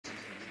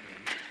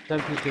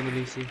Don't peek me,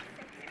 Lucy.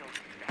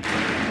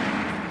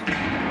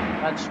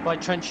 That's by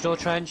trench door,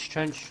 trench.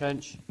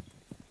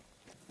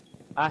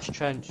 Ash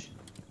trench.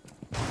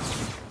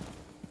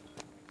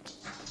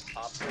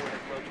 Op 4 has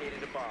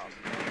located a bomb.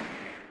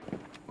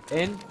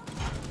 In.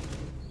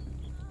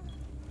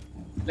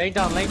 Lay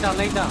down. One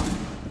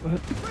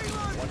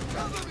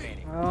friendly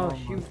remaining. Oh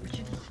shoot.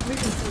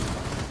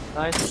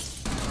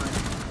 Nice.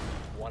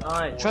 One Nice. op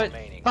 4 Trench.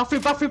 remaining.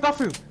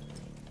 Bathroom.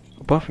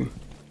 Bathroom.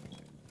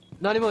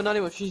 Not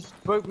anymore. She's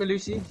broke me,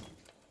 Lucy.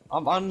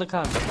 I'm on the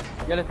cam.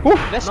 Yellow.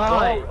 Let's go.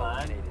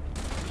 Eliminated.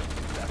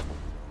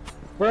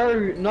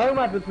 Bro,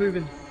 Nomad was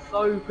moving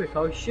so quick. I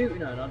was shooting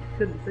her and I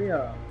couldn't see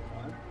her.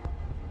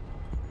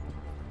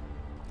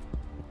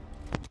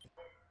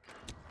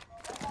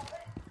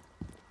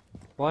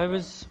 Why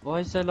is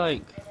there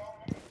like?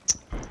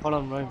 Hold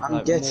on, Rome. I'm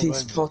like, getting more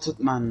Romers. spotted,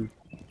 man.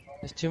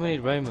 There's too many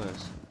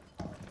Romers.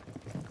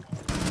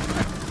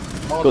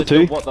 Got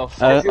two. What the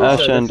fuck?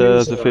 Ash and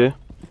Zephyr.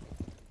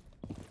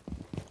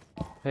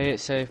 Play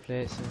it safe.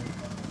 You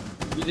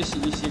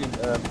see him.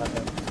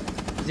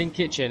 He's in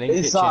kitchen.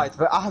 Inside,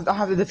 but I have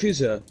the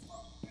diffuser.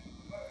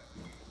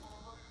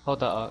 Hold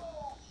that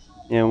up.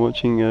 Yeah, I'm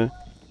watching. No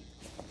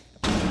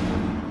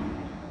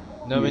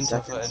Give me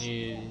intel for seconds.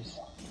 any use.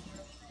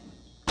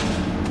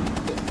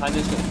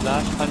 Panda's getting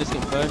flash. Panda's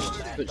getting pushed.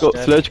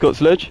 Got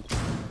sledge.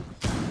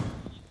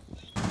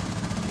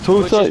 Tall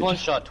Twitch is side. one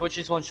shot.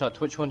 Twitch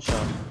one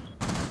shot.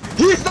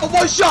 He's not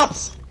one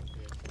shot!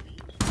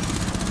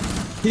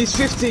 He's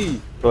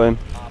 50! Got him.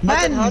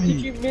 Man! How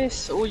did you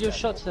miss all your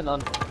shots then,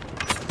 on?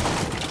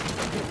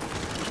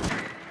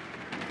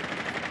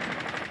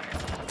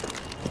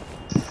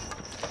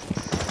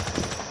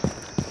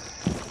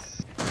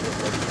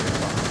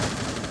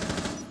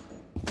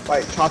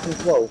 Wait, sharpen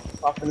this wall.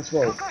 Come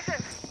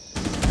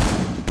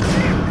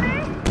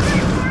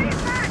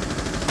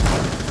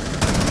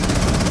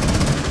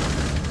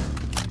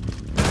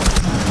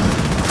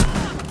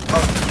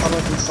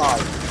up inside.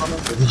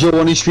 Did you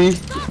want HP?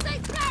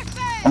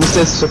 On the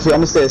stairs, Sophie,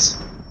 on the stairs.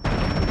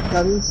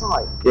 Come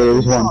inside. Yeah, there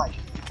was one.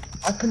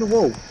 Open the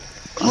wall.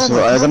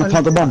 So I'm gonna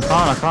plant the bomb.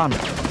 I can't.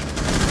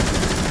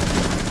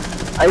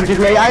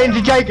 I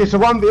injured Jacob, so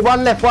one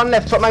left,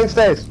 top main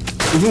stairs.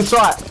 He's in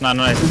sight. No,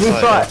 He's in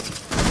sight.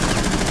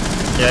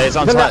 Yeah, he's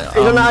on He's site.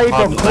 on the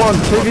A-bomb, come on,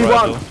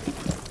 2v1.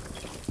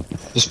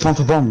 Just plant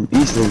the bomb,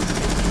 easily.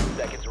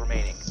 Seconds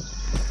remaining.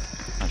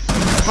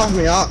 Cover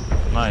me up.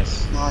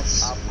 Nice.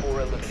 Nice. Op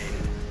 4 eliminated.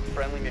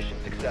 Friendly mission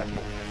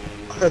successful.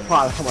 I could have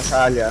planted how much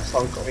earlier, so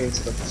I got me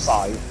into the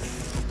side.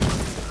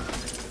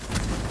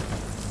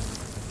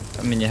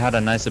 I mean, you had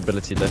a nice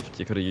ability left.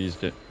 You could have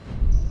used it.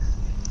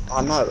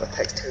 I know, it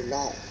takes too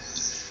long.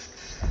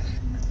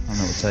 And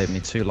it would take me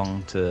too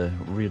long to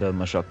reload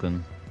my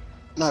shotgun.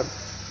 No,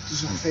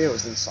 just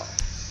feels inside.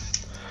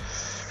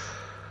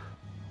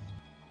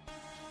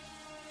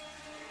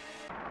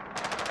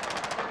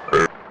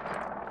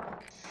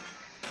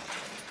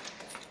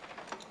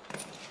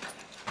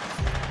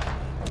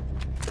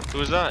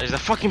 Who's that? Is that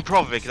fucking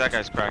Provic? That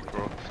guy's cracked,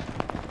 bro.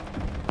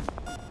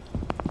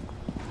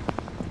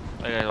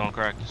 That guy's on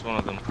crack. He's one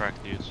of them crack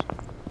dudes.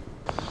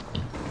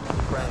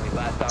 Friendly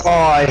last op. Oh,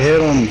 I hit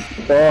him.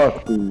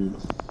 Fuck, dude.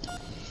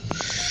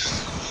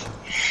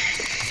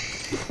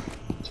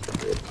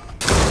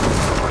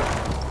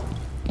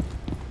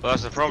 Well,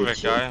 that's the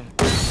Provic guy.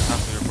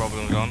 Half of your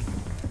problem gone.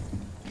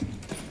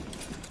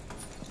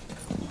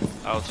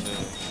 Out to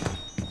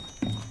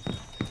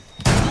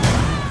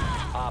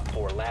Op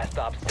 4 last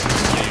op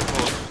yeah, you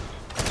pulled.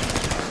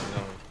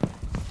 No.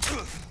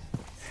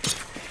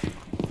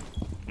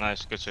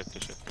 Nice, good shit.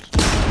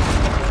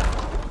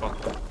 Fuck.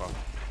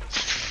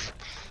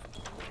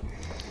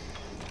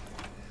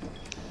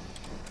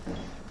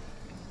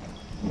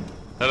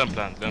 Let him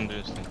plant, let him do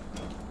his thing.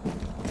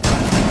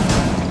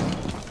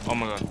 Oh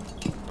my god.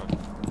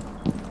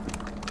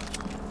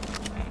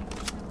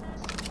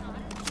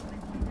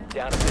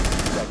 down to 50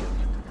 seconds.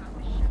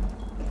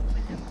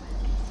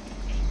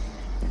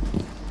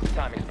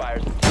 Time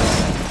expires in 2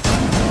 seconds.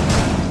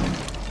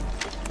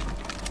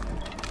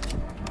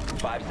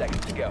 5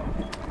 seconds to go.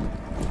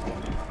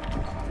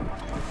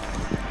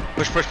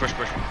 Push.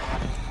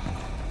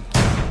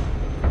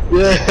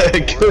 Yeah,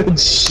 good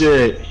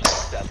shit.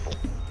 Successful.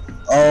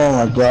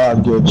 Oh my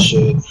god, good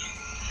shit.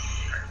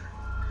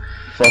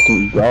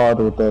 Fucking god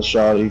with that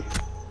shotty.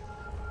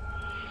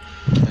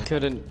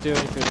 Couldn't do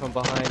anything from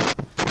behind.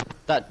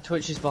 That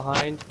Twitch is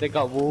behind. They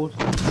got walled.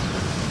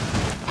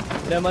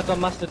 Nomad's on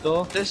master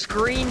door. The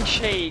screen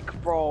shake,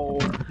 bro.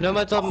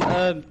 Nomad's on.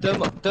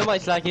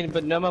 Thermite's lagging,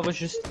 but Nomad was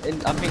just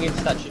in. I think in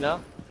statue now.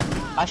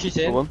 Ash is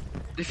in. One.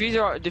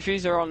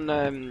 Diffuser on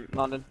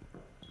London.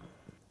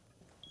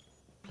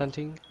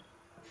 Planting.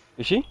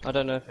 Is she? I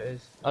don't know if it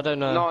is. I don't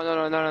know.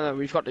 No.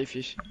 We've got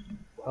defuse.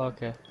 Oh,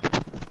 okay.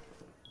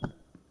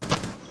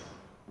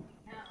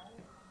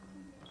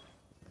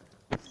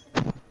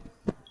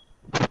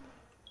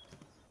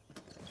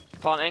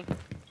 Planting.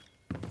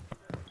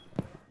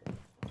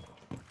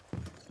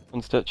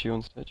 On statue.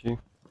 I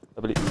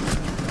believe.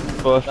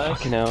 Oh, Nice.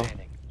 fucking hell.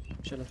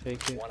 Should I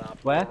fake it? One op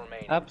Where? four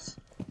remaining. Abs?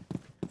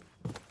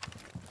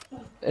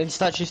 In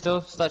statue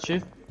still, statue.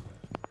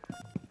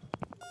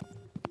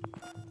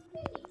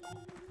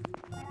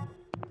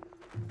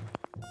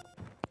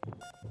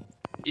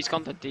 He's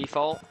gone to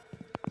default.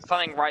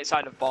 Standing right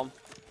side of bomb.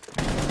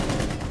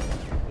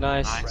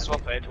 Nice.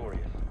 Friendly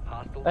victorious.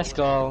 Hostile Let's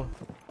go.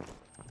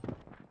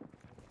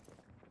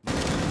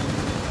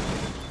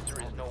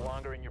 Diffuser is no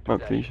longer in your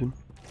Mark possession. Vision.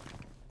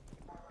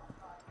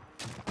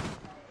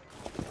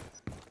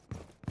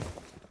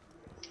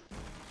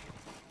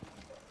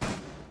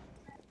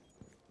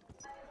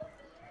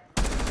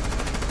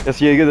 That's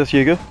Jaeger, that's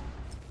Jaeger.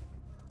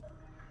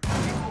 The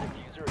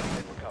diffuser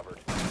has been recovered.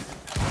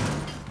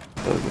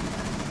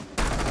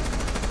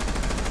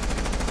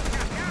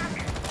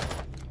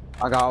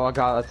 I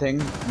got a thing,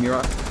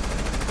 mirror.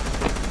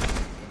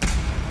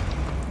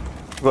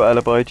 Got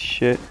alibi,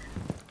 shit.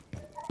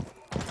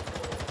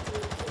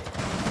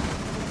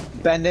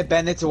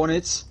 Bandit, one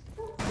hit.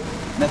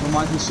 Never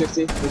mind, he's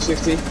 50, he's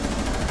 50.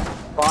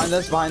 Behind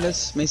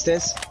us, main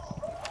stairs.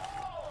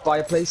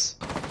 Fireplace.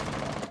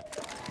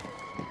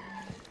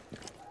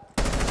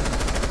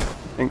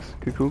 Thanks,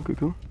 good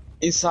cool.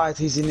 Inside,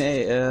 he's in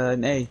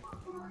A.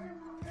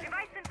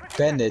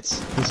 Bandit,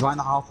 he's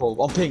 1.5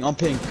 hole. On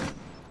ping.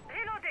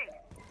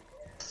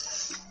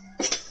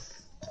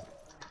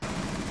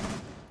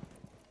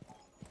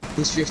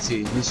 He's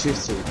 50.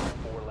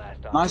 Four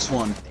last op. Nice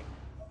one.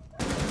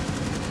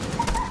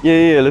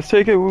 Yeah, let's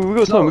take it. We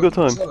got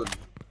time. Slow.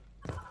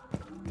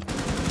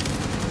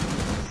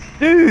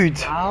 Dude!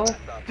 How?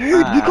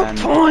 Dude, we got Man.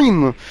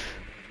 time!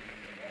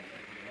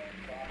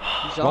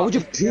 Why would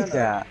you pick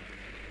that?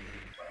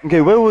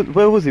 Okay, where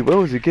was he?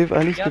 Give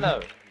at least give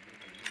Yellow.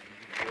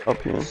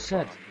 up here.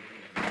 Said.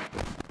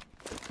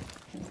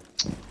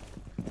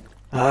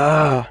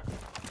 Ah!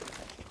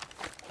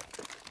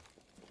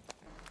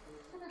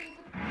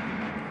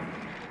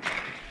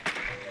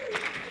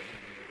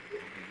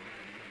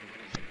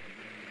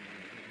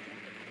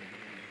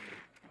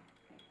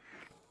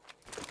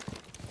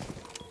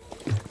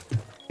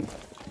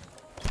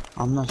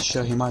 I'm not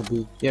sure, he might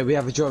be. Yeah, we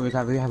have a drone, we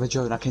have a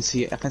drone. I can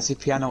see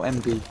piano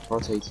MB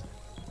rotate.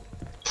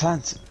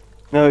 Plant.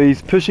 No,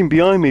 he's pushing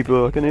behind me,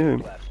 bro. I can hear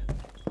him. Left.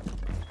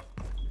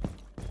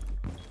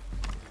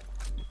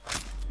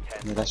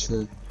 Yeah, that's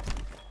true.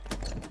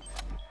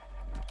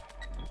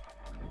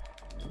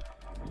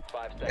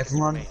 5 seconds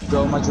Everyone, remaining.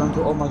 go on my drone,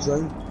 go on my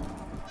drone. Bomb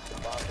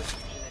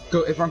diffusion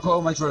Go, everyone go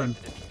on my drone.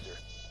 diffuser.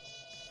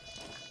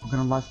 I'm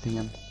gonna live ping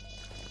him.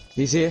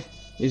 He's here.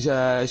 He's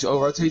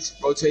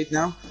rotate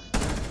now.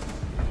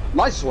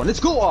 Nice one, let's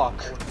go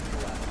Ark!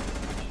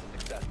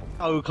 Successful.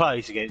 So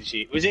close against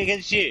you. Was it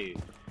against you?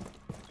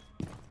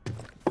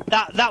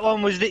 That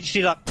one was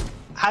literally like,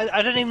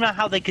 I don't even know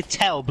how they could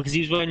tell because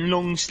he was wearing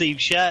long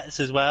sleeve shirts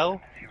as well.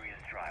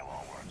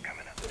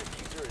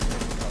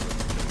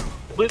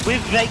 With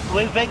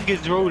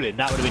Wenger's ruling,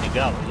 that would have been a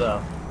goal as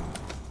well.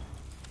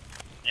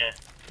 Yeah.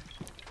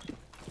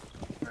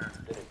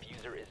 The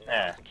diffuser is now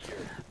Yeah. secure.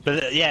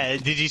 But yeah,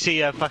 did you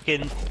see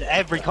fucking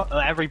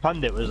every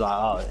pundit was like,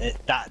 oh,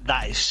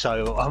 that is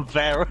so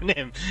unfair on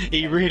him.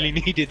 He really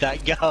needed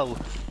that goal.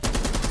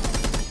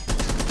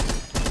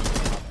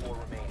 Four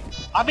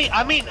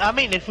remaining. I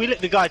mean, if we let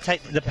the guy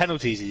take the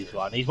penalties he's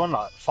won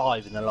like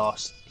 5 in the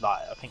last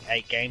I think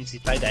 8 games. He's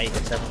played 8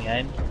 or 7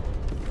 games.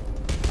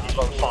 He's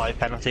won 5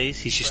 penalties.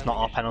 He's just not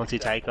our penalty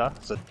taker.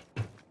 So